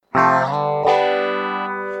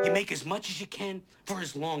make as much as you can for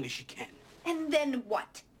as long as you can. And then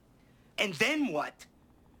what? And then what?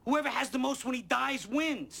 Whoever has the most when he dies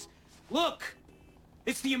wins. Look,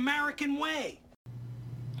 it's the American way.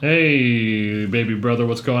 Hey, baby brother,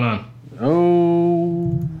 what's going on?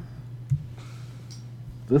 Oh,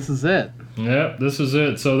 this is it. Yep, this is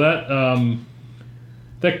it. So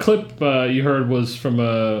that clip you heard was from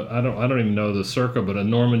I don't even know the circa, but a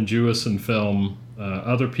Norman Jewison film,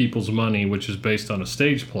 Other People's Money, which is based on a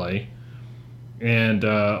stage play, and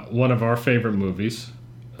one of our favorite movies.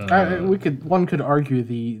 One could argue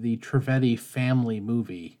the Trivedi family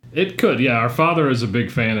movie. It could, yeah. Our father is a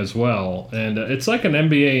big fan as well, and it's like an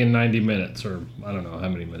NBA in 90 minutes, or I don't know how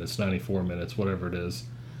many minutes, 94 minutes, whatever it is.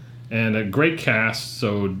 And a great cast,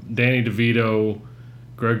 so Danny DeVito,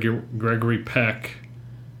 Gregory Peck,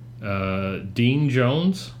 Dean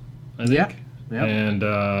Jones, I think, yeah. And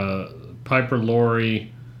Piper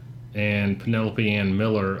Laurie and Penelope Ann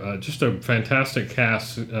Miller. Just a fantastic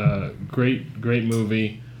cast, great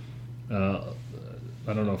movie.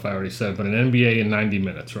 I don't know if I already said, but an NBA in 90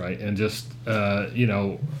 minutes, right? And just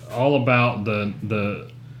all about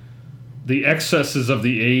the excesses of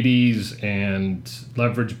the 80s and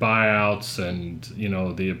leverage buyouts and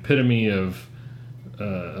the epitome of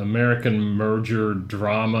American merger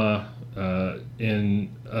drama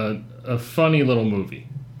in a funny little movie,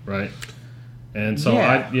 right? And so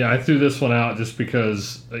I threw this one out just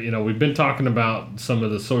because we've been talking about some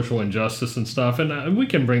of the social injustice and stuff, and we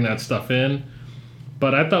can bring that stuff in.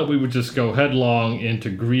 But I thought we would just go headlong into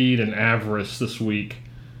greed and avarice this week.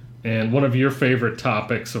 And one of your favorite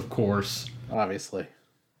topics, of course. Obviously.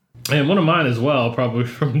 And one of mine as well, probably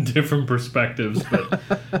from different perspectives. But,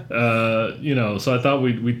 so I thought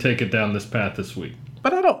we'd take it down this path this week.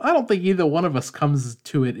 But I don't think either one of us comes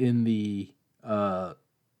to it in the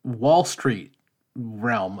Wall Street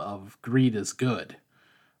realm of greed is good.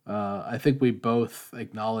 I think we both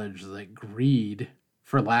acknowledge that greed,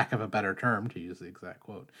 for lack of a better term, to use the exact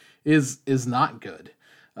quote, is not good.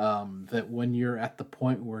 That when you're at the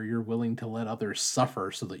point where you're willing to let others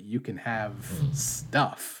suffer so that you can have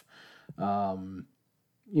stuff, and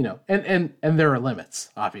there are limits,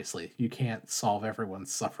 obviously. You can't solve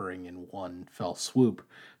everyone's suffering in one fell swoop.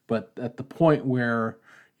 But at the point where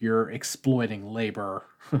you're exploiting labor,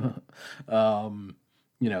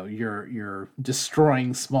 you're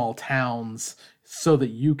destroying small towns so that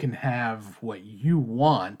you can have what you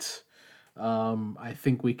want, I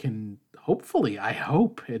think we can I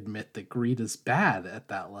hope, admit that greed is bad at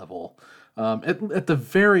that level. At the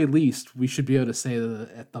very least, we should be able to say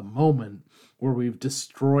that at the moment where we've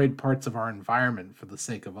destroyed parts of our environment for the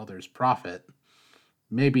sake of others' profit,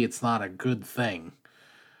 maybe it's not a good thing.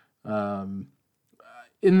 In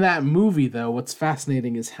that movie, though, what's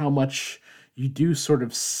fascinating is how much you do sort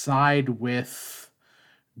of side with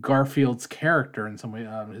Garfield's character in some way.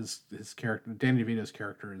 His character, Danny DeVito's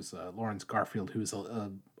character, is Lawrence Garfield, who's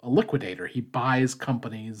a liquidator. He buys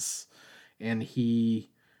companies and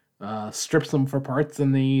he strips them for parts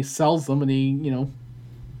and he sells them and he,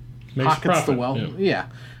 makes pockets profit, the wealth. Yeah.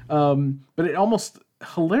 But it almost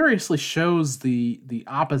hilariously shows the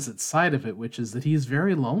opposite side of it, which is that he's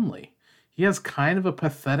very lonely. He has kind of a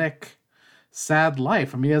pathetic, sad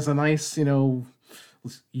life. I mean, he has a nice,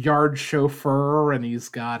 yard chauffeur, and he's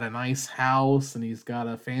got a nice house, and he's got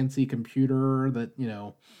a fancy computer that,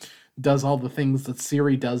 does all the things that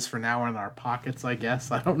Siri does for now in our pockets, I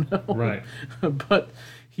guess. I don't know. Right. But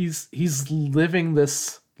he's living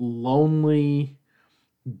this lonely,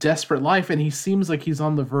 desperate life, and he seems like he's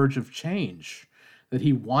on the verge of change, that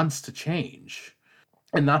he wants to change.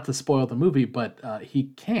 And not to spoil the movie, but he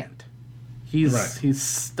can't. He's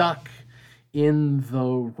stuck in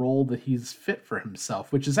the role that he's fit for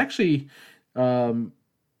himself, which is actually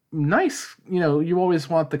nice. You always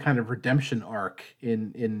want the kind of redemption arc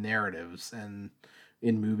in narratives and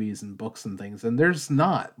in movies and books and things, and there's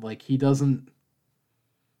not. Like, he doesn't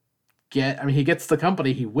he gets the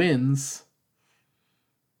company, he wins,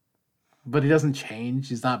 but he doesn't change.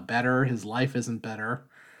 He's not better. His life isn't better.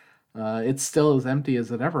 It's still as empty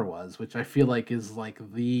as it ever was, which I feel like is like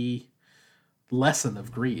the lesson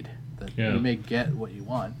of greed, that you may get what you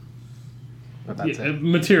want, but that's it.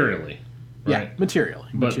 Materially, right? Yeah, materially,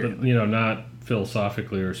 but not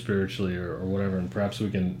philosophically or spiritually or whatever. And perhaps we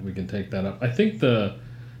can take that up. I think the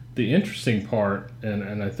interesting part,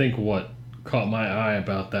 and I think what caught my eye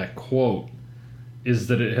about that quote, is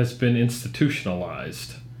that it has been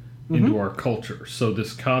institutionalized into our culture. So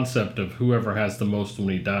this concept of whoever has the most when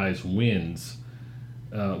he dies wins,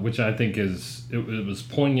 which I think it was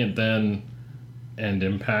poignant then and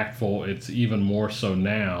impactful. It's even more so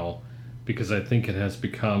now, because I think it has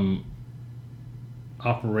become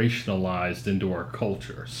operationalized into our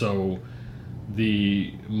culture. So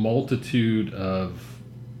the multitude of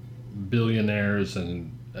billionaires,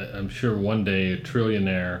 and I'm sure one day a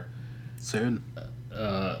trillionaire, soon.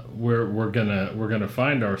 we're gonna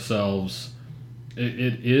find ourselves.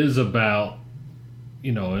 It is about,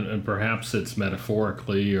 and perhaps it's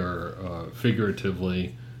metaphorically or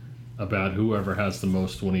figuratively about whoever has the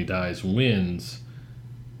most when he dies wins.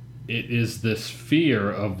 It is this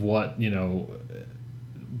fear of what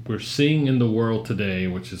we're seeing in the world today,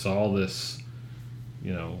 which is all this,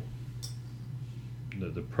 the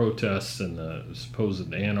protests and the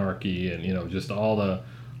supposed anarchy, and just all of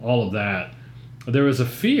that. There is a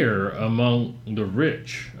fear among the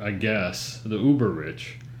rich, I guess, the uber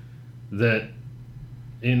rich, that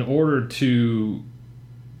in order to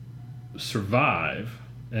survive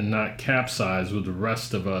and not capsize with the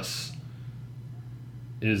rest of us,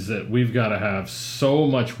 is that we've got to have so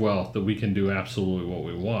much wealth that we can do absolutely what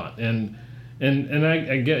we want. And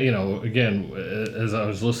I get, again, as I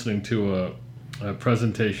was listening to a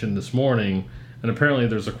presentation this morning, and apparently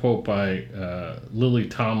there's a quote by Lily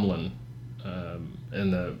Tomlin,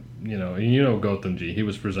 and Gautamji, he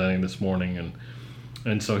was presenting this morning,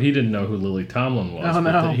 and so he didn't know who Lily Tomlin was. Oh,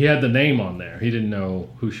 no. He had the name on there. He didn't know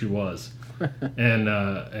who she was. And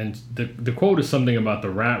the quote is something about the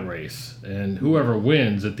rat race, and whoever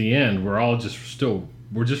wins at the end, we're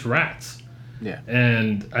just rats. Yeah.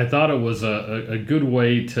 And I thought it was a good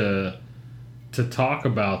way to talk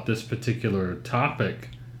about this particular topic,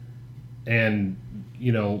 and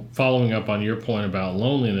following up on your point about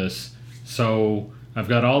loneliness. So I've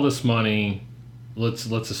got all this money. Let's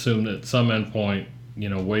assume that at some endpoint,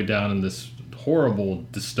 way down in this horrible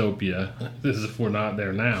dystopia, this is if we're not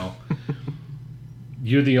there now,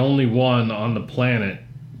 you're the only one on the planet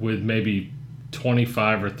with maybe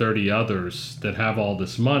 25 or 30 others that have all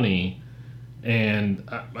this money. And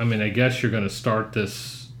I guess you're going to start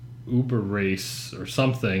this Uber race or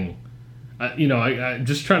something. I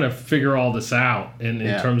just trying to figure all this out in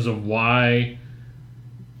terms of why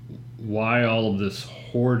all of this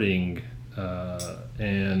hoarding,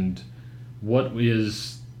 and what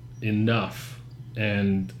is enough.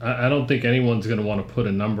 And I don't think anyone's going to want to put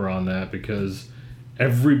a number on that, because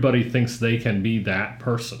everybody thinks they can be that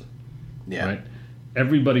person. Yeah. Right?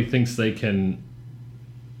 Everybody thinks they can,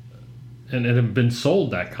 and have been sold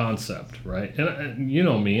that concept, right? And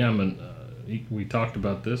me, we talked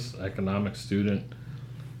about this, economic student.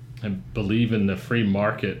 I believe in the free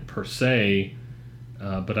market per se,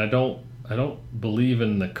 but I don't believe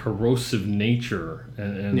in the corrosive nature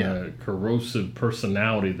and the corrosive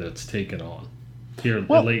personality that's taken on here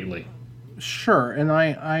lately. Sure, and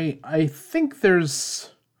I think there's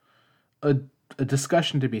a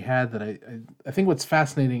discussion to be had that I think what's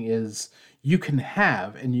fascinating is you can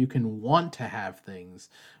have and you can want to have things,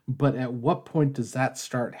 but at what point does that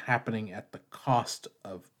start happening at the cost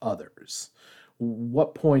of others?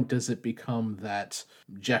 What point does it become that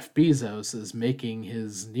Jeff Bezos is making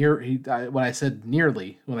his when I said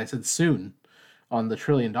soon, on the $1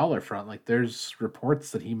 trillion front, like there's reports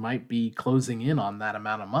that he might be closing in on that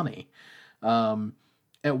amount of money.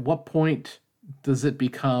 At what point does it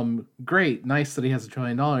become great, nice that he has $1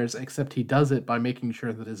 trillion, except he does it by making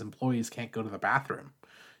sure that his employees can't go to the bathroom?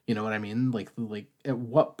 You know what I mean? Like at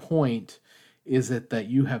what point is it that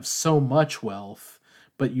you have so much wealth,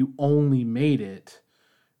 but you only made it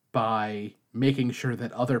by making sure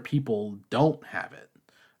that other people don't have it,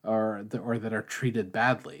 or that are treated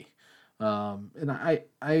badly? And I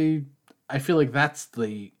feel like that's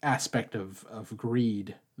the aspect of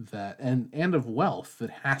greed that and of wealth that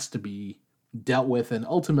has to be dealt with, and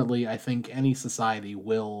ultimately I think any society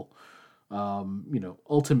will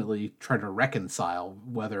ultimately try to reconcile,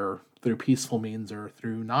 whether through peaceful means or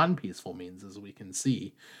through non-peaceful means, as we can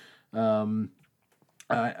see.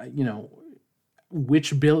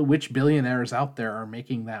 Which billionaires out there are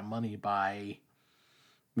making that money by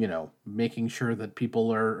making sure that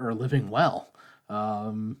people are living well?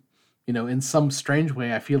 In some strange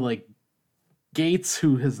way, I feel like Gates,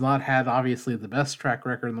 who has not had obviously the best track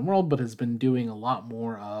record in the world, but has been doing a lot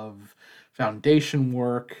more of foundation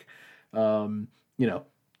work.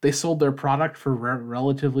 They sold their product for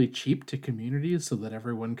relatively cheap to communities so that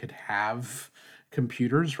everyone could have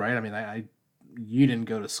computers, right? I mean, you didn't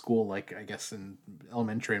go to school, like, I guess in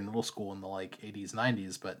elementary and middle school in the 80s,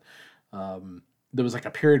 90s, but there was a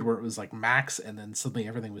period where it was Macs, and then suddenly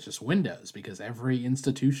everything was just Windows, because every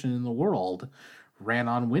institution in the world ran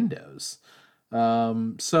on Windows.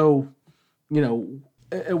 So,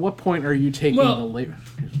 at what point are you taking the labor?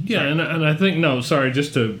 Yeah, and I think,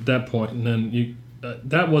 just to that point, and then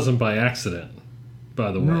that wasn't by accident.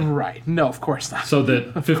 by the way. Right. No, of course not. So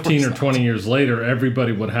that 15 or 20 years later,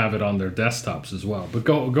 everybody would have it on their desktops as well. But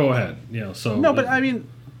go ahead. No, but I mean,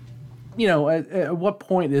 at what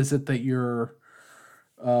point is it that you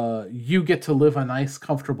get to live a nice,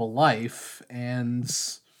 comfortable life, and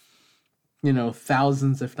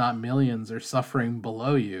thousands, if not millions, are suffering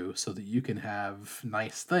below you so that you can have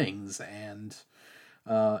nice things? And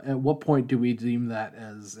at what point do we deem that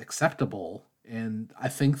as acceptable? And I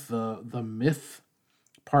think the myth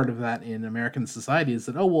part of that in American society is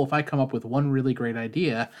that, oh, well, if I come up with one really great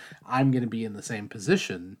idea, I'm going to be in the same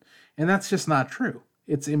position. And that's just not true.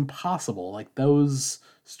 It's impossible. Like, those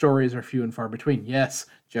stories are few and far between. Yes,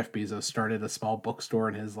 Jeff Bezos started a small bookstore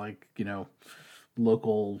in his,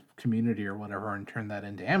 local community or whatever and turned that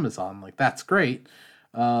into Amazon. Like, that's great.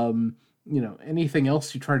 Anything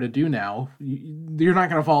else you try to do now, you're not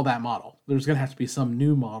going to follow that model. There's going to have to be some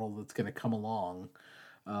new model that's going to come along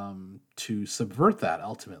to subvert that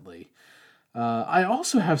ultimately. I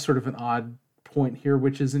also have sort of an odd point here,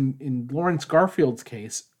 which is in Lawrence Garfield's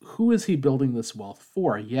case, who is he building this wealth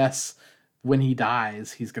for? Yes, when he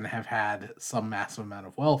dies, he's going to have had some massive amount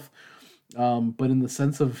of wealth. But in the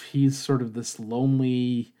sense of he's sort of this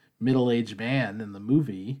lonely middle-aged man in the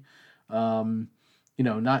movie,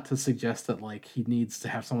 not to suggest that he needs to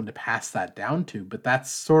have someone to pass that down to, but that's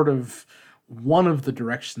sort of one of the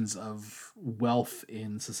directions of wealth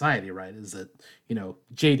in society, right? Is that,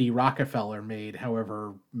 J.D. Rockefeller made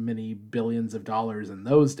however many billions of dollars in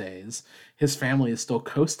those days. His family is still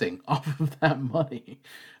coasting off of that money,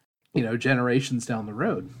 generations down the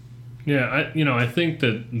road. Yeah, I think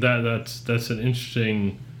that's an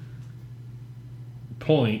interesting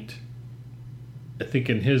point. I think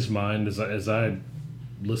in his mind, as I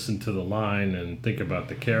listen to the line and think about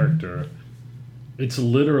the character, it's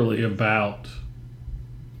literally about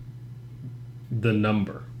the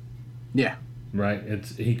number. Yeah. Right?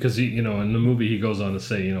 It's because he in the movie he goes on to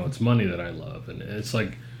say, it's money that I love, and it's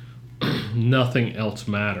like nothing else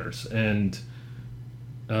matters. And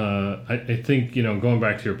I think, going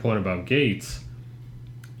back to your point about Gates,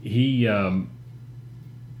 he no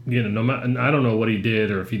matter, and I don't know what he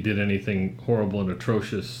did or if he did anything horrible and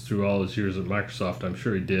atrocious through all his years at Microsoft. I'm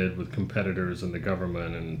sure he did, with competitors and the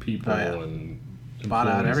government and people and bought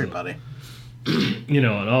out everybody. And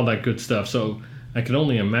all that good stuff. So I can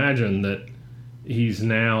only imagine that he's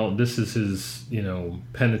now, this is his,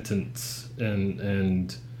 penitence,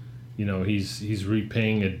 and he's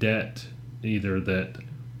repaying a debt either that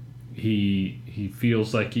he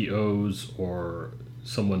feels like he owes, or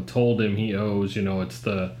someone told him he owes.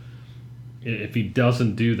 If he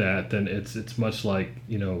doesn't do that, then it's much like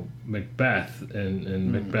Macbeth,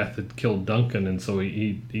 and Macbeth had killed Duncan, and so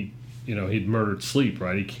he'd murdered Sleep,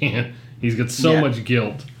 right? He's got so much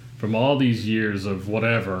guilt from all these years of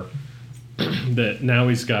whatever that now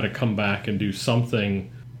he's got to come back and do something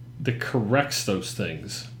that corrects those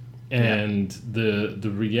things. And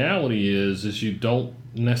the reality is you don't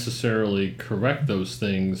necessarily correct those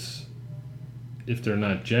things if they're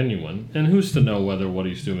not genuine. And who's to know whether what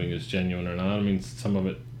he's doing is genuine or not? I mean, some of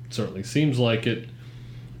it certainly seems like it.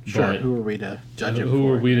 Sure. Who are we to judge it? Who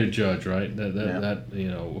are we to judge, right? That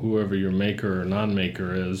whoever your maker or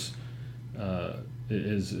non-maker is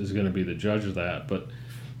going to be the judge of that. But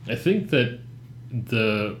I think that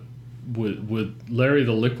with Larry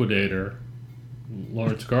the Liquidator,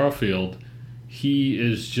 Lawrence Garfield, he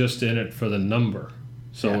is just in it for the number.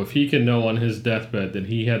 So if he can know on his deathbed that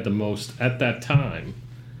he had the most at that time,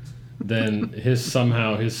 then his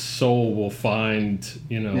soul will find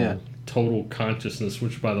total consciousness,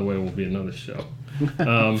 which, by the way, will be another show.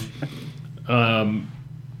 And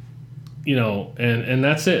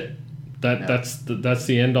that's it. That's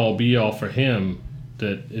the end all be all for him.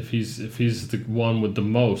 That if he's the one with the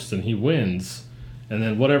most, and he wins, and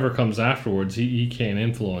then whatever comes afterwards, he can't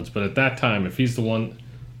influence. But at that time, if he's the one,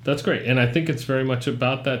 that's great. And I think it's very much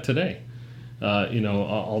about that today.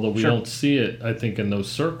 Although we don't see it, I think, in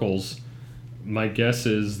those circles, my guess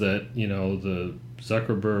is that, the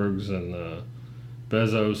Zuckerbergs and the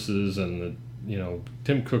Bezoses and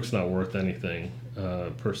Tim Cook's not worth anything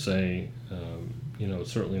per se.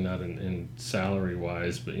 Certainly not in salary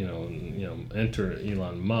wise, but enter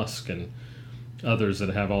Elon Musk and others that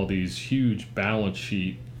have all these huge balance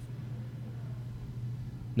sheet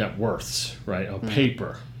net worths, right, on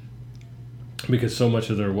paper, because so much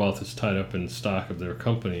of their wealth is tied up in stock of their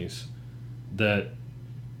companies that,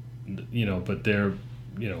 but they're,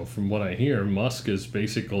 from what I hear, Musk is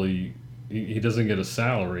basically, he doesn't get a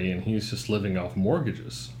salary and he's just living off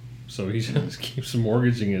mortgages. So he just keeps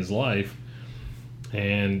mortgaging his life,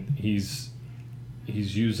 and he's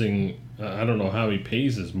using I don't know how he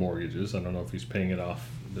pays his mortgages. I don't know if he's paying it off.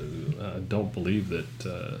 I don't believe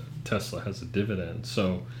that Tesla has a dividend.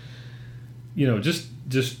 So, just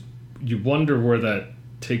you wonder where that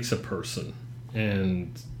takes a person.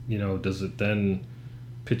 And, does it then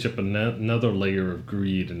pitch up another layer of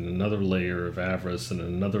greed and another layer of avarice and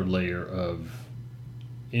another layer of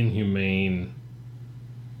inhumane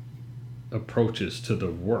approaches to the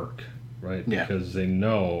work, right? Yeah. Because they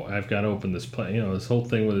know I've got to open this plant. This whole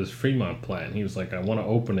thing with his Fremont plant. He was like, I want to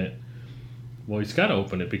open it. Well, he's got to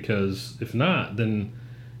open it because if not, then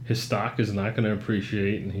his stock is not going to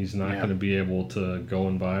appreciate, and he's not going to be able to go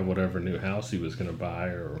and buy whatever new house he was going to buy,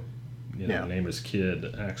 or name his kid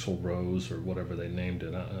Axl Rose or whatever they named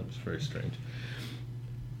it. It was very strange.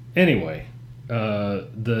 Anyway,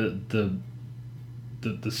 the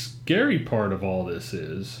scary part of all this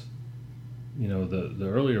is, the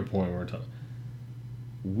earlier point we were talking,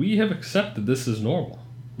 we have accepted this as normal.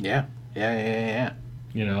 Yeah.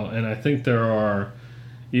 And I think there are,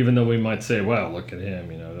 even though we might say, well, look at him,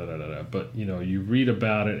 but, you read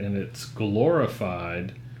about it and it's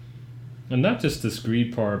glorified, and not just this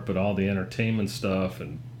greed part, but all the entertainment stuff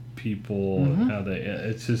and people and how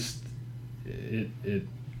it's just, it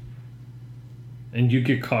and you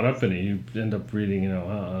get caught up in it. You end up reading,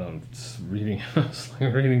 I was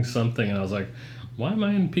reading something, and I was like, why am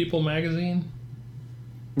I in People magazine?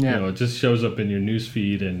 Yeah. It just shows up in your news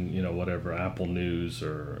feed and, whatever, Apple News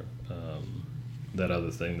or that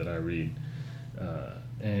other thing that I read.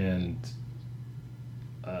 And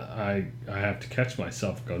I have to catch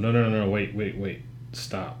myself and go, no, wait,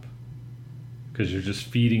 stop. Because you're just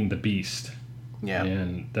feeding the beast. Yeah.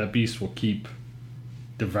 And that beast will keep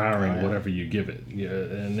devouring whatever you give it. Yeah,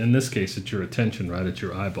 and in this case, it's your attention, right? It's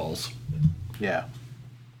your eyeballs. Yeah.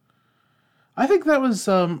 I think that was,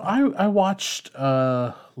 I watched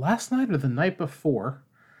last night or the night before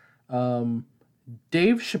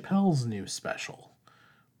Dave Chappelle's new special,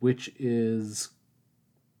 which is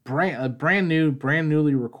brand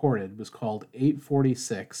newly recorded. It was called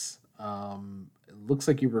 846. It looks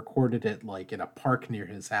like he recorded it like in a park near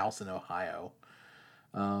his house in Ohio.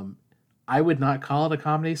 I would not call it a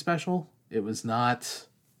comedy special. It was not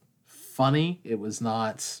funny. It was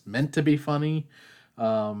not meant to be funny.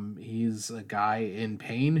 He's a guy in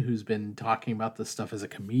pain who's been talking about this stuff as a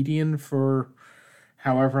comedian for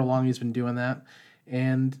however long he's been doing that.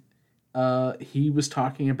 And he was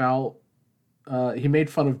talking about, he made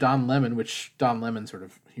fun of Don Lemon, which Don Lemon sort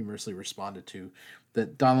of humorously responded to,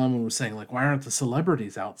 that Don Lemon was saying, like, why aren't the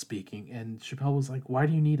celebrities out speaking? And Chappelle was like, why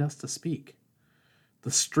do you need us to speak? The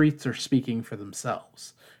streets are speaking for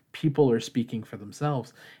themselves. People are speaking for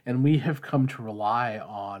themselves. And we have come to rely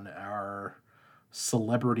on our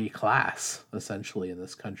celebrity class, essentially, in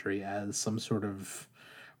this country as some sort of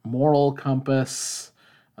moral compass,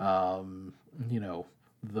 the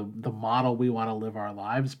model we want to live our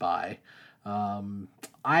lives by.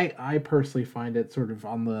 I personally find it sort of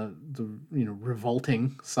on the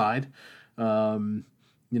revolting side.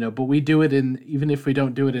 But we do it even if we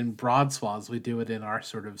don't do it in broad swaths, we do it in our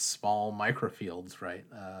sort of small microfields, right?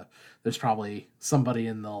 There's probably somebody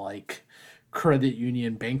in the credit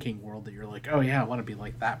union banking world that you're like, oh yeah, I want to be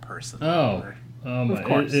like that person. Of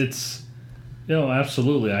course. It's,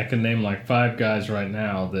 absolutely. I can name 5 guys right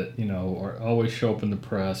now that, are always show up in the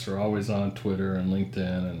press or always on Twitter and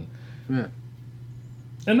LinkedIn.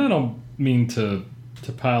 And I don't mean to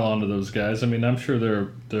pile onto those guys. I mean, I'm sure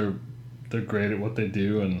they're great at what they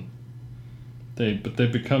do, and they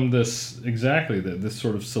become this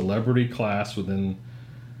sort of celebrity class within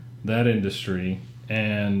that industry,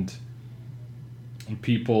 and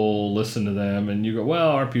people listen to them, and you go,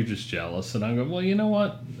 well, aren't you just jealous? And I go, well, you know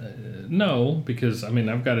what? No, because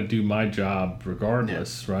I've got to do my job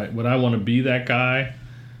regardless, right? Would I want to be that guy?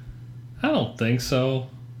 I don't think so.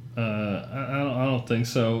 I don't think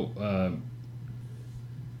so.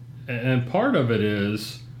 And part of it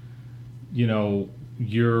is, you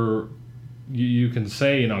can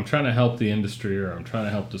say, I'm trying to help the industry, or I'm trying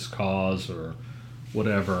to help this cause or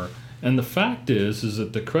whatever. And the fact is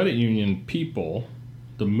that the credit union people,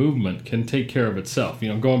 the movement, can take care of itself.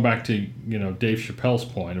 Going back to, Dave Chappelle's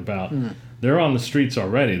point about they're on the streets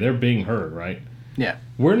already. They're being heard, right? Yeah.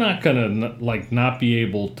 We're not going to not be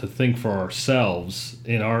able to think for ourselves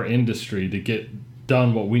in our industry to get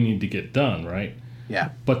done what we need to get done, right? Yeah.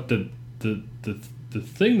 But the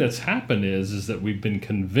thing that's happened is that we've been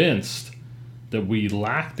convinced that we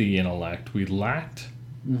lack the intellect, we lack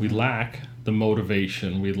the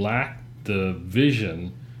motivation, we lack the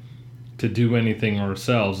vision to do anything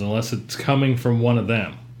ourselves unless it's coming from one of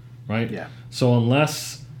them, right? Yeah. So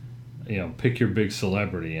unless, pick your big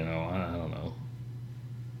celebrity, I don't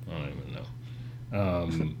even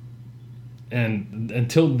And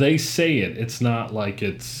until they say it, it's not like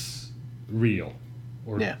it's real,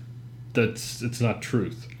 or it's not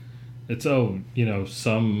truth. It's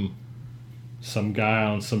some guy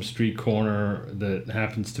on some street corner that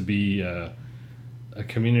happens to be a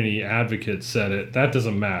community advocate said it. That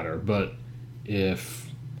doesn't matter. But if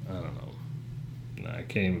I don't know, I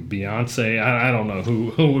can't even Beyonce. I don't know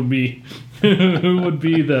who would be who would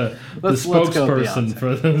be the spokesperson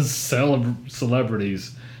for the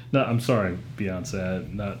celebrities. No, I'm sorry, Beyonce.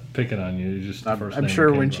 I'm not picking on you. You're just the first I'm name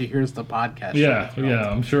sure when up. she hears the podcast. Yeah.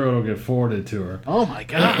 I'm sure it'll get forwarded to her. Oh my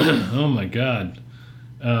god. Oh my god.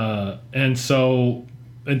 And so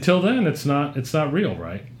until then, it's not real,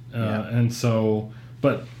 right? And so,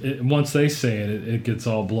 but once they say it, it gets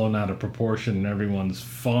all blown out of proportion, and everyone's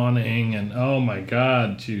fawning, and oh my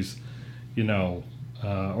god, she's,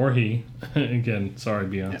 or he, again, sorry,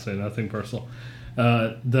 Beyonce, nothing personal.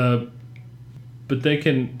 But they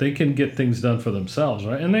can get things done for themselves,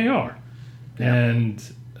 right? And they are. Yeah. And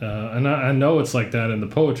I know it's like that in the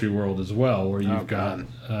poetry world as well, where you've got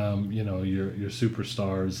your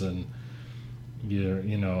superstars, and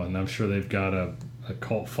and I'm sure they've got a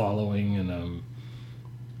cult following, and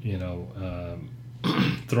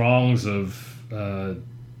throngs of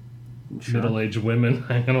middle-aged women.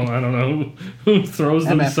 I don't know who throws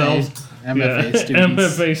themselves.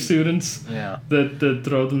 MFA students that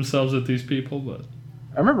throw themselves at these people. But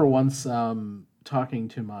I remember once talking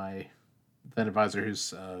to my then advisor,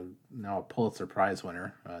 who's now a Pulitzer Prize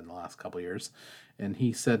winner in the last couple of years, and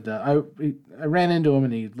he said I ran into him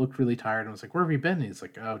and he looked really tired, and I was like, "Where have you been?" And he's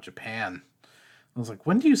like, "Oh, Japan." I was like,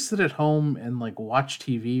 "When do you sit at home and like watch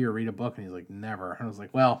TV or read a book?" And he's like, "Never." And I was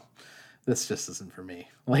like, "Well, this just isn't for me."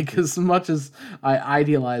 Like, as much as I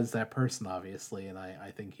idealize that person, obviously, and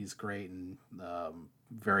I think he's great and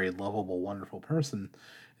very lovable, wonderful person,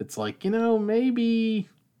 it's like, maybe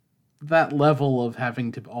that level of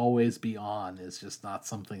having to always be on is just not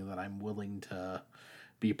something that I'm willing to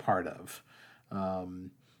be part of.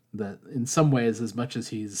 That in some ways, as much as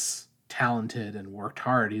he's talented and worked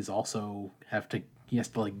hard, he has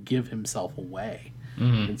to like give himself away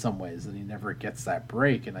in some ways, and he never gets that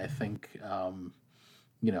break. And I think,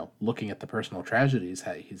 looking at the personal tragedies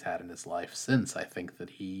he's had in his life since, I think that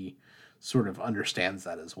he sort of understands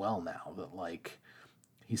that as well now, that like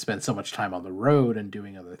he spent so much time on the road and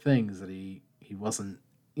doing other things that he wasn't,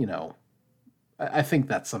 I think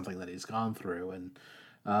that's something that he's gone through.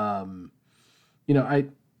 And,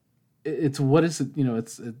 it's what is it,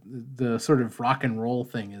 it's the sort of rock and roll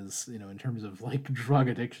thing is, in terms of like drug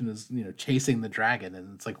addiction is, chasing the dragon.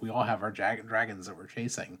 And it's like we all have our dragons that we're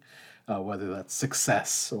chasing, whether that's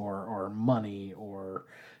success or money or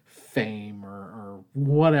fame or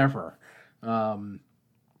whatever. I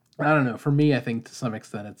don't know. For me, I think to some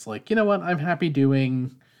extent it's like, I'm happy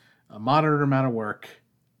doing a moderate amount of work,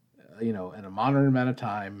 in a moderate amount of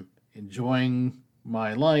time, enjoying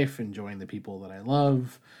my life, enjoying the people that I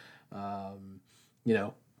love.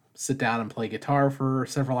 Sit down and play guitar for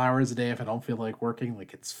several hours a day if I don't feel like working.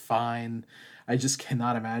 Like, it's fine. I just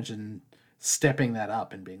cannot imagine stepping that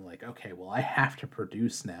up and being like, okay, well, I have to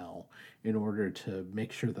produce now in order to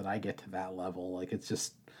make sure that I get to that level. Like, it's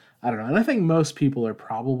just, I don't know. And I think most people are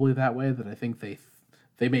probably that way, that I think they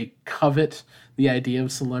may covet the idea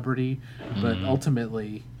of celebrity, but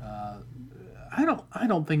ultimately, I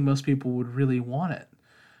don't think most people would really want it.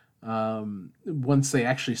 Once they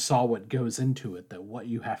actually saw what goes into it, that what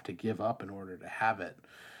you have to give up in order to have it.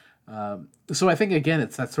 So I think, again,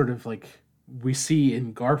 it's that sort of like we see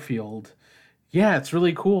in Garfield. Yeah, it's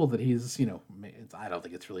really cool that he's, I don't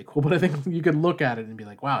think it's really cool, but I think you could look at it and be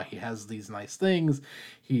like, wow, he has these nice things.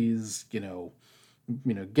 He's, he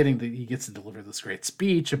gets to deliver this great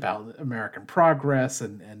speech about American progress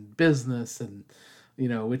and business and,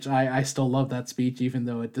 which I still love that speech, even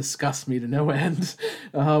though it disgusts me to no end.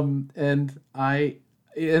 And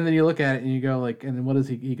then you look at it and you go like, and then what does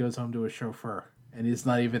he goes home to a chauffeur, and he's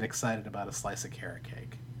not even excited about a slice of carrot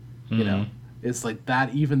cake. It's like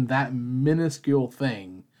that, even that minuscule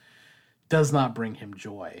thing does not bring him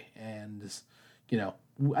joy. And,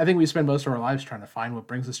 I think we spend most of our lives trying to find what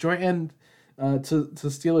brings us joy. And to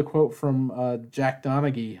steal a quote from Jack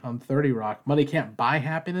Donaghy on 30 Rock, money can't buy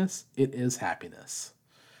happiness, it is happiness.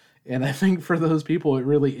 And I think for those people, it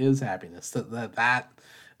really is happiness. That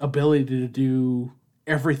ability to do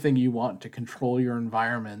everything you want, to control your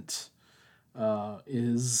environment,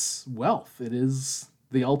 is wealth. It is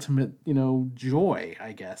the ultimate, joy,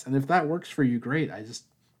 I guess. And if that works for you, great.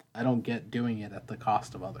 I don't get doing it at the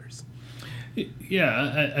cost of others.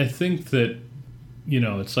 Yeah, I think that,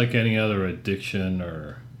 it's like any other addiction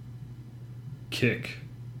or kick.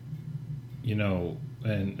 you know,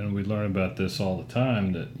 and we learn about this all the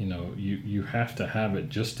time, that, you know, you have to have it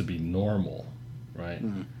just to be normal, right?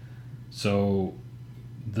 So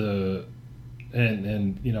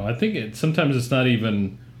and you know, I think sometimes it's not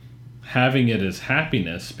even having it as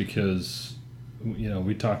happiness, because, you know,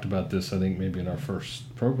 we talked about this, I think maybe in our first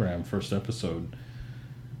episode,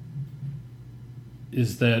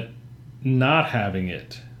 is that not having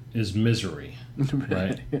it is misery,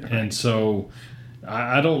 right? And so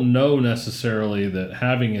I don't know necessarily that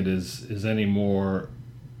having it is any more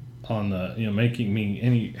on the, you know, making me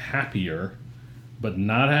any happier, but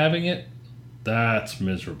not having it, that's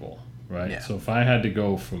miserable, right? Yeah. So if I had to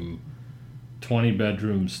go from 20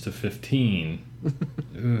 bedrooms to 15,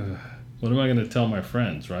 what am I going to tell my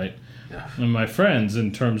friends, right? Yeah. And my friends,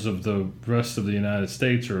 in terms of the rest of the United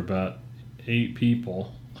States, are about 8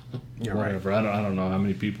 people, whatever. Right. I don't know how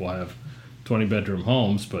many people have 20-bedroom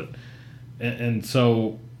homes, but and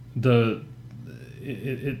so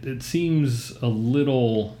it seems a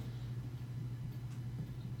little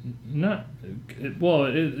not well.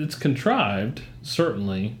 It's contrived,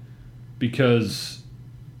 certainly, because,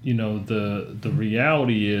 you know, the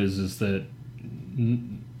reality is that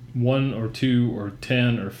 1 or 2 or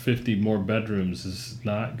 10 or 50 more bedrooms is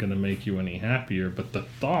not going to make you any happier. But the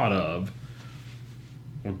thought of,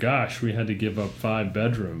 well, gosh, we had to give up 5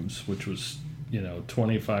 bedrooms, which was, you know,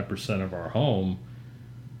 25% of our home,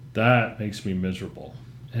 that makes me miserable.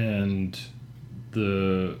 And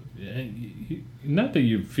not that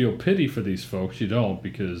you feel pity for these folks, you don't,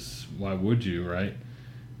 because why would you, right?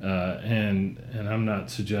 And I'm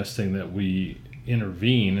not suggesting that we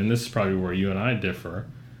intervene, and this is probably where you and I differ,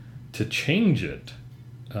 to change it.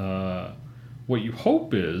 What you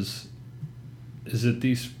hope is that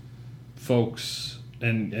these folks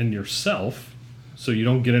and yourself, so you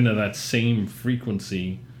don't get into that same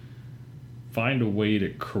frequency, find a way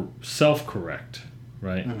to self-correct,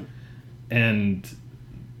 right? And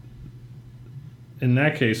in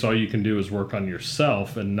that case, all you can do is work on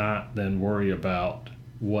yourself and not then worry about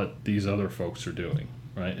what these other folks are doing,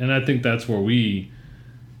 right? And I think that's where we,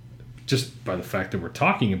 just by the fact that we're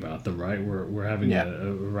talking about them, right, we're having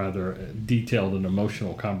a rather detailed and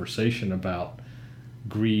emotional conversation about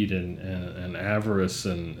greed and avarice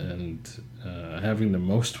and having the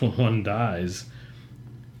most when one dies.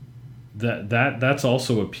 That's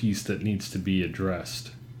also a piece that needs to be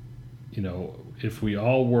addressed. You know, if we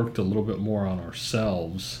all worked a little bit more on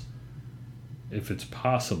ourselves, if it's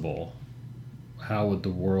possible, how would the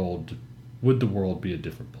world be a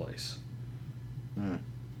different place?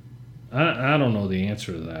 I don't know the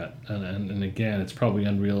answer to that, and again, it's probably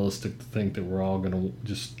unrealistic to think that we're all going to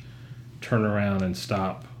just turn around and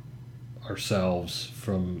stop ourselves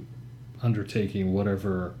from undertaking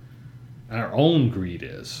whatever our own greed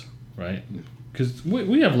is, right? Because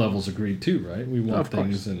we have levels of greed too, right? We want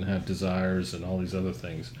things and have desires and all these other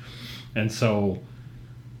things. And so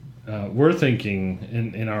we're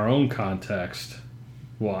thinking in our own context,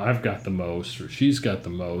 well, I've got the most, or she's got the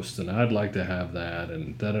most, and I'd like to have that,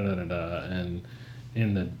 and da-da-da-da-da. And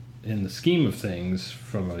in the scheme of things,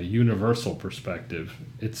 from a universal perspective,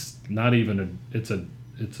 it's not even it's a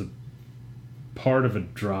part of a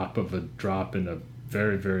drop in a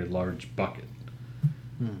very, very large bucket.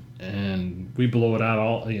 And we blow it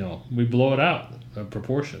out of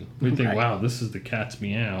proportion. We think, wow, this is the cat's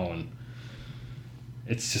meow, and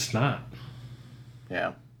it's just not.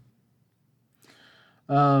 Yeah.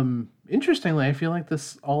 Interestingly, I feel like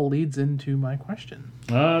this all leads into my question.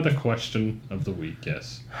 The question of the week,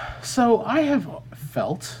 yes. So I have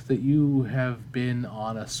felt that you have been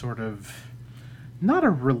on a sort of, not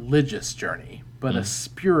a religious journey, but a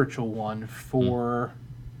spiritual one for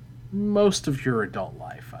most of your adult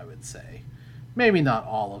life, I would say. Maybe not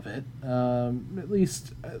all of it. At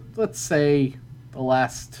least, let's say, the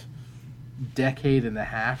last decade and a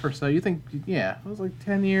half or so. You think, it was like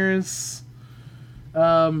 10 years.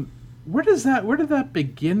 Where did that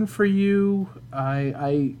begin for you?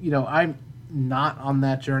 I'm not on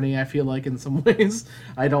that journey, I feel like, in some ways.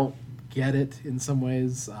 I don't get it in some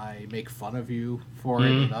ways. I make fun of you for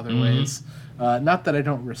it in other ways. Not that I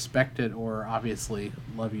don't respect it or obviously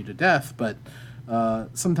love you to death, but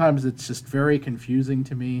sometimes it's just very confusing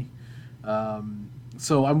to me.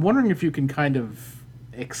 So I'm wondering if you can kind of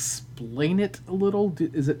explain it a little.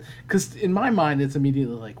 Is it, because in my mind it's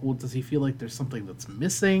immediately like, well, does he feel like there's something that's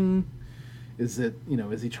missing? Is it,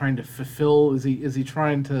 is he trying to fulfill, is he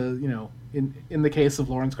trying to, in the case of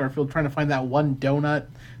Lawrence Garfield, trying to find that one donut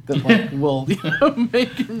that will make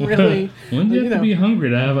him really, when do you have to be hungry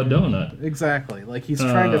to have a donut? Exactly, like he's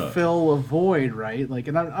trying to fill a void, right? Like,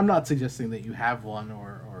 and I'm not suggesting that you have one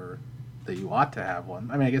or that you ought to have one.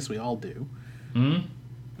 I mean, I guess we all do. Mm-hmm.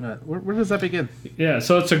 Where does that begin? Yeah,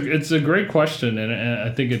 so it's a great question, and I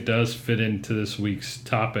think it does fit into this week's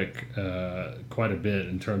topic quite a bit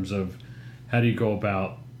in terms of how do you go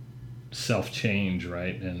about self-change,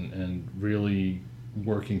 right, and really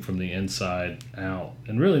working from the inside out,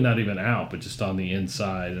 and really not even out, but just on the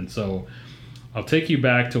inside. And so I'll take you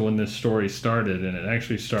back to when this story started, and it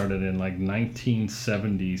actually started in like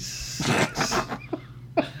 1976.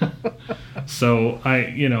 So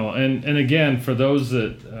and again, for those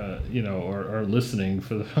that are listening,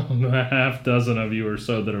 for the half dozen of you or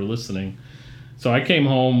so that are listening, so I came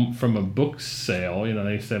home from a book sale.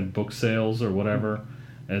 They used to have book sales or whatever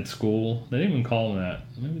at school. They didn't even call them that.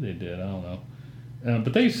 Maybe they did. I don't know.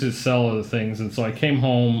 But they used to sell other things, and so I came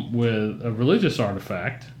home with a religious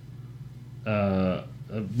artifact,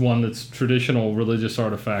 one that's traditional religious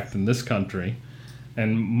artifact in this country,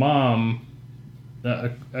 and Mom.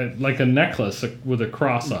 Like a necklace with a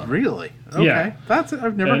cross on it. Really? Okay. Yeah.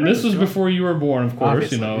 I've never. And this was before you were born, of course.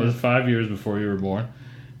 Obviously, It was 5 years before you were born,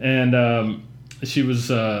 and she was,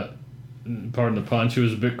 pardon the pun, she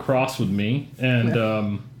was a bit cross with me, and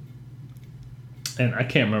I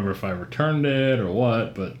can't remember if I returned it or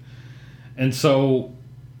what, and so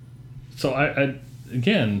I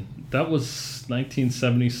again, that was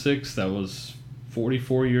 1976. That was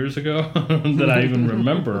 44 years ago that I even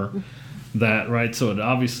remember. That, right? So it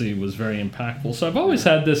obviously was very impactful. So I've always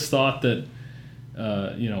had this thought that,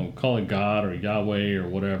 call it God or Yahweh or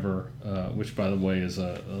whatever, which, by the way, is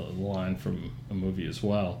a line from a movie as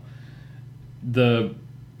well. That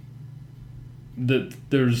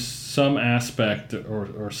there's some aspect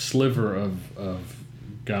or sliver of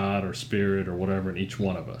God or spirit or whatever in each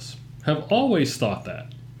one of us. Have always thought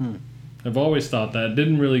that. I've always thought that.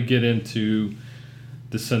 Didn't really get into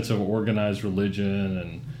the sense of organized religion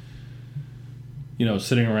and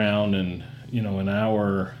sitting around and, in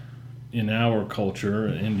our culture,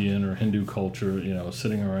 Indian or Hindu culture,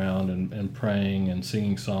 sitting around and praying and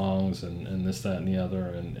singing songs and this, that, and the other,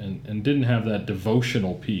 and didn't have that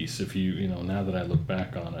devotional piece, if now that I look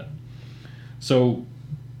back on it. So,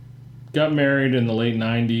 got married in the late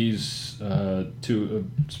 90s to a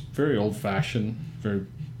very old-fashioned, very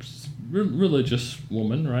religious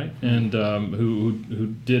woman, right? And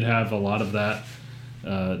who did have a lot of that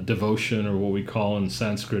devotion, or what we call in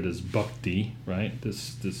Sanskrit as bhakti, right?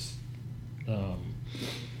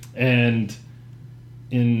 And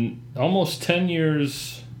in almost 10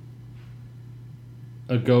 years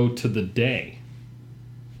ago to the day,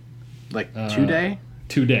 like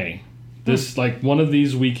today, this like one of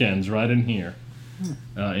these weekends right in here,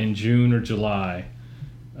 in June or July,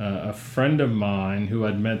 a friend of mine who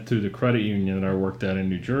I'd met through the credit union that I worked at in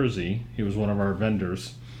New Jersey, he was one of our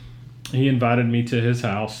vendors. He invited me to his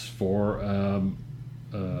house for,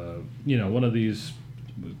 one of these,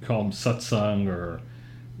 we call them satsang or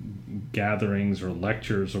gatherings or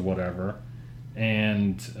lectures or whatever.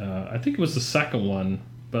 And I think it was the second one,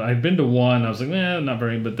 but I'd been to one. I was like, not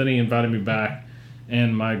very. But then he invited me back,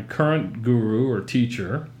 and my current guru or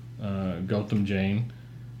teacher, Gautam Jain,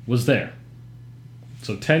 was there.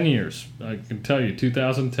 So 10 years. I can tell you,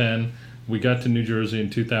 2010. We got to New Jersey in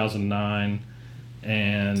 2009.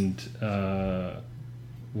 And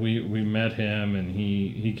we met him, and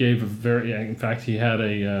he gave in fact he had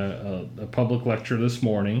a public lecture this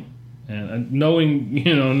morning, and knowing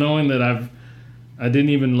that I didn't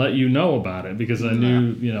even let you know about it because I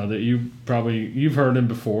knew that you've heard him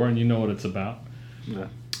before and you know what it's about. Yeah.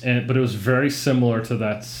 But it was very similar to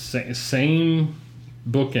that same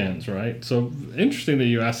bookends, right? So interesting that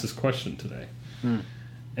you asked this question today.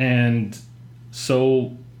 And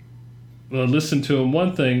so listen to him.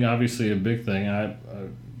 One thing, obviously a big thing, I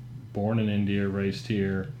born in India, raised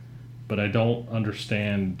here, but I don't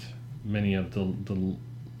understand many of the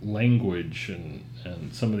language and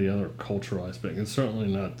some of the other cultural aspects, and certainly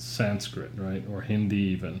not Sanskrit, right, or Hindi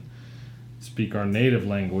even. Speak our native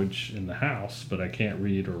language in the house, but I can't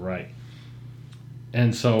read or write.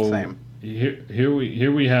 And so Same. Here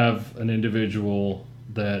we have an individual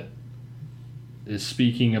that is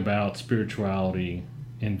speaking about spirituality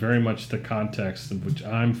in very much the context of which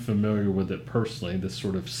I'm familiar with it personally, this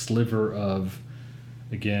sort of sliver of,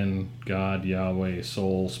 again, God, Yahweh,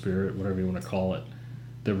 soul, spirit, whatever you want to call it,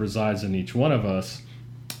 that resides in each one of us.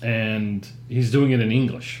 And he's doing it in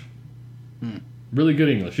English. Really good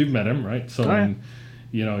English. You've met him, right? So, right.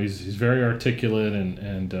 He's very articulate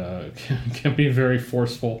and can be very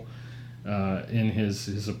forceful in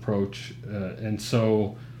his approach. And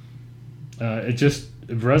so it just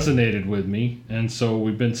resonated with me, and so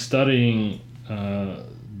we've been studying along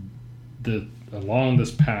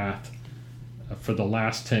this path for the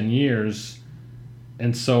last 10 years.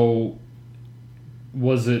 And so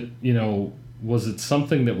was it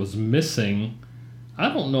something that was missing? I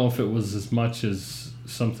don't know if it was as much as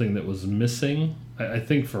something that was missing. I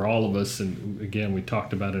think for all of us, and again, we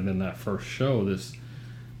talked about it in that first show, this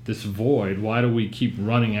void. Why do we keep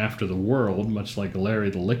running after the world, much like Larry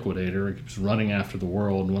the Liquidator? He keeps running after the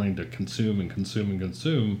world, wanting to consume and consume and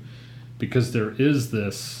consume, because there is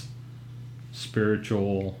this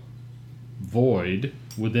spiritual void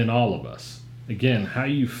within all of us. Again, how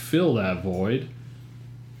you fill that void,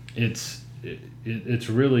 it's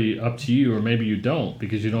really up to you, or maybe you don't,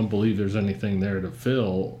 because you don't believe there's anything there to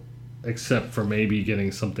fill, except for maybe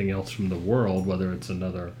getting something else from the world, whether it's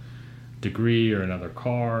another degree or another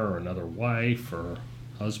car or another wife or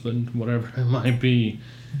husband, whatever it might be,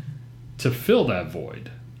 to fill that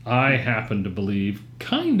void. I happen to believe,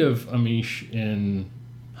 kind of, Amish, in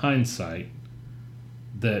hindsight,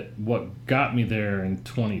 that what got me there in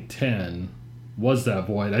 2010 was that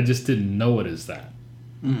void. I just didn't know it as that.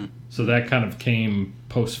 So that kind of came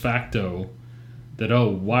post facto, that,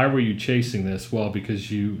 why were you chasing this? Well,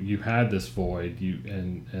 because you had this void,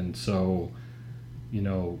 and so,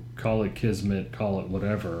 call it kismet, call it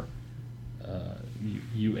whatever,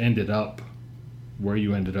 you ended up where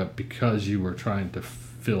you ended up because you were trying to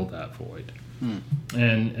fill that void.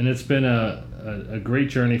 And it's been a great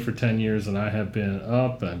journey for 10 years, and I have been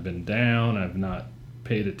up, I've been down, I've not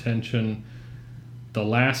paid attention. The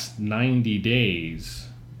last 90 days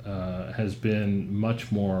has been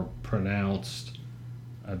much more pronounced.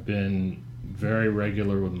 I've been very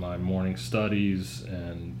regular with my morning studies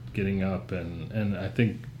and getting up, and I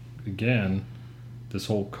think, again, this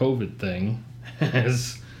whole COVID thing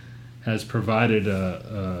has provided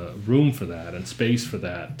a room for that and space for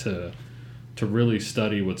that to really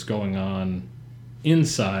study what's going on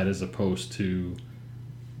inside, as opposed to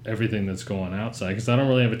everything that's going outside, because I don't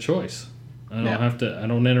really have a choice. I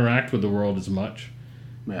don't interact with the world as much.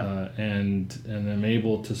 And I'm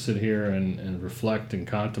able to sit here and reflect and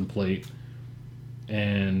contemplate,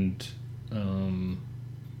 and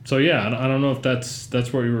so I don't know if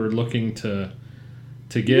that's what we were looking to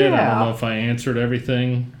get. I don't know if I answered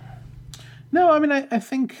everything. No, I mean, I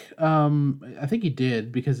think you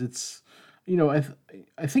did, because it's,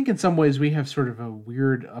 I think in some ways we have sort of a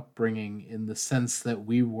weird upbringing, in the sense that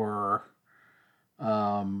we were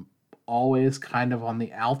always kind of on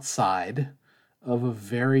the outside of a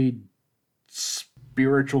very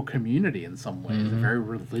spiritual community in some ways, a very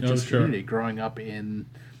religious community, growing up in,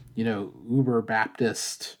 uber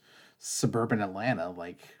Baptist suburban Atlanta.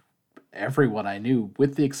 Like, everyone I knew,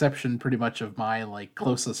 with the exception pretty much of my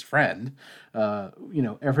closest friend,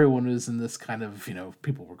 everyone was in this kind of,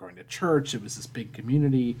 people were going to church. It was this big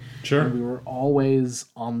community. Sure. And we were always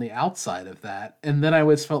on the outside of that. And then I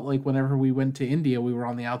always felt like whenever we went to India, we were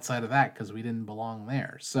on the outside of that because we didn't belong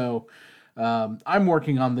there. So I'm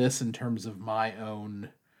working on this in terms of my own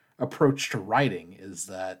approach to writing, is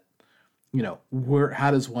that,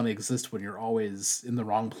 how does one exist when you're always in the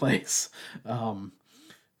wrong place?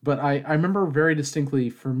 But I remember very distinctly,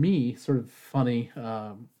 for me, sort of funny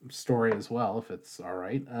story as well, if it's all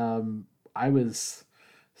right. I was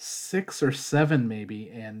 6 or 7 maybe,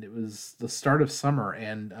 and it was the start of summer,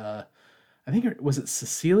 and I think it was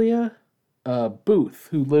Cecilia Booth,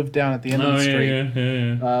 who lived down at the end of the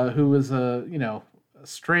street, who was a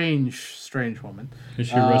strange woman. May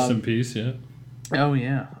she rest in peace, yeah. Oh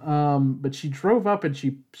yeah. But she drove up and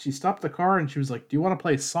she stopped the car and she was like, "Do you want to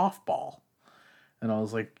play softball?" And I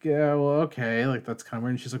was like, "Yeah, well, okay." That's kind of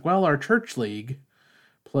weird. And she's like, "Well, our church league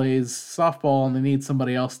plays softball and they need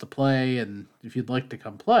somebody else to play, and if you'd like to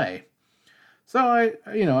come play." So I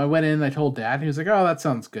went in, I told Dad, and he was like, "Oh, that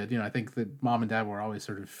sounds good." I think that Mom and Dad were always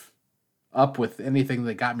sort of up with anything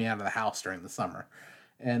that got me out of the house during the summer.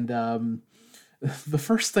 And the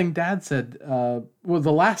first thing Dad said, the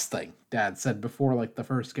last thing Dad said before the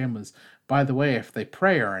first game was, "By the way, if they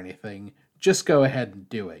pray or anything, just go ahead and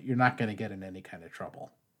do it. You're not going to get in any kind of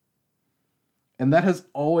trouble." And that has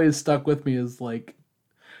always stuck with me as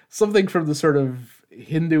something from the sort of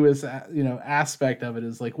Hinduist, aspect of it,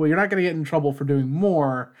 is well, you're not going to get in trouble for doing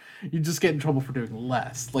more. You just get in trouble for doing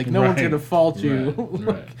less. No one's going to fault you.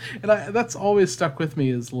 Right. And that's always stuck with me,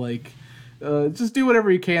 is just do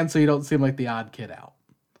whatever you can so you don't seem like the odd kid out.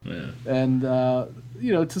 Yeah. And,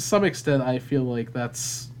 to some extent, I feel like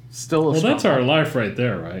that's still a Well, struggle. that's our life right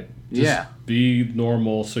there, right? Just be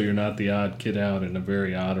normal so you're not the odd kid out in a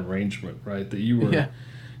very odd arrangement, right? That you were,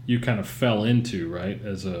 you kind of fell into, right?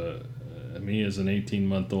 As me as an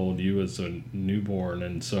 18-month-old, you as a newborn.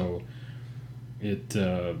 And so I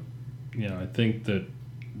think that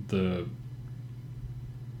the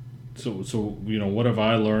So what have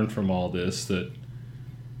I learned from all this? That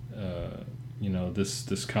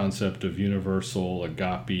this concept of universal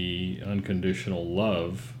agape unconditional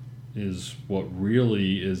love is what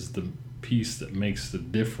really is the piece that makes the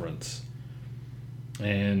difference.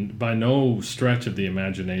 And by no stretch of the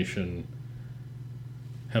imagination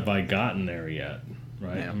have I gotten there yet,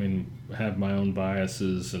 right? Yeah. I mean, I have my own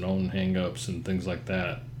biases and own hang-ups and things like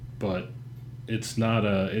that, but it's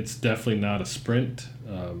definitely not a sprint.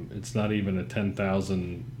 It's not even a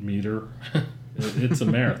 10,000 meter. It's a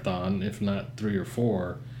marathon, if not 3 or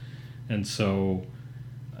 4. And so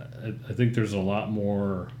I think there's a lot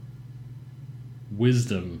more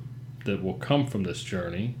wisdom that will come from this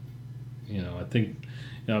journey. I think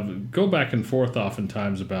go back and forth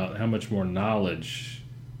oftentimes about how much more knowledge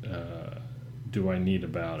do I need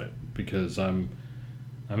about it, because I'm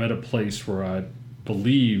at a place where I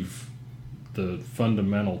believe the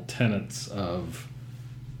fundamental tenets of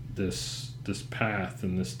this path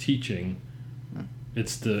and this teaching.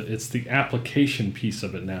 It's the application piece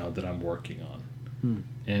of it now that I'm working on,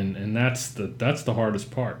 and that's the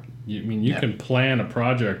hardest part. You can plan a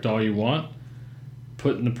project all you want,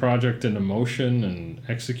 putting the project into motion and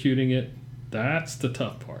executing it. That's the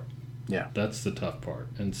tough part. Yeah, that's the tough part.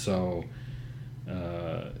 And so,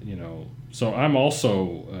 so I'm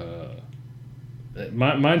also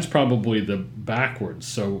mine's probably the backwards.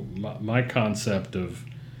 So my concept of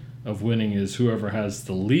winning is whoever has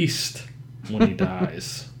the least when he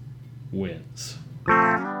dies wins.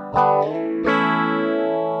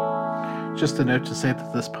 Just a note to say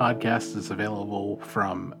that this podcast is available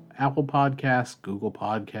from Apple Podcasts, Google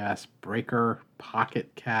Podcasts, Breaker,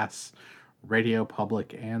 Pocket Casts, Radio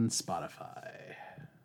Public, and Spotify.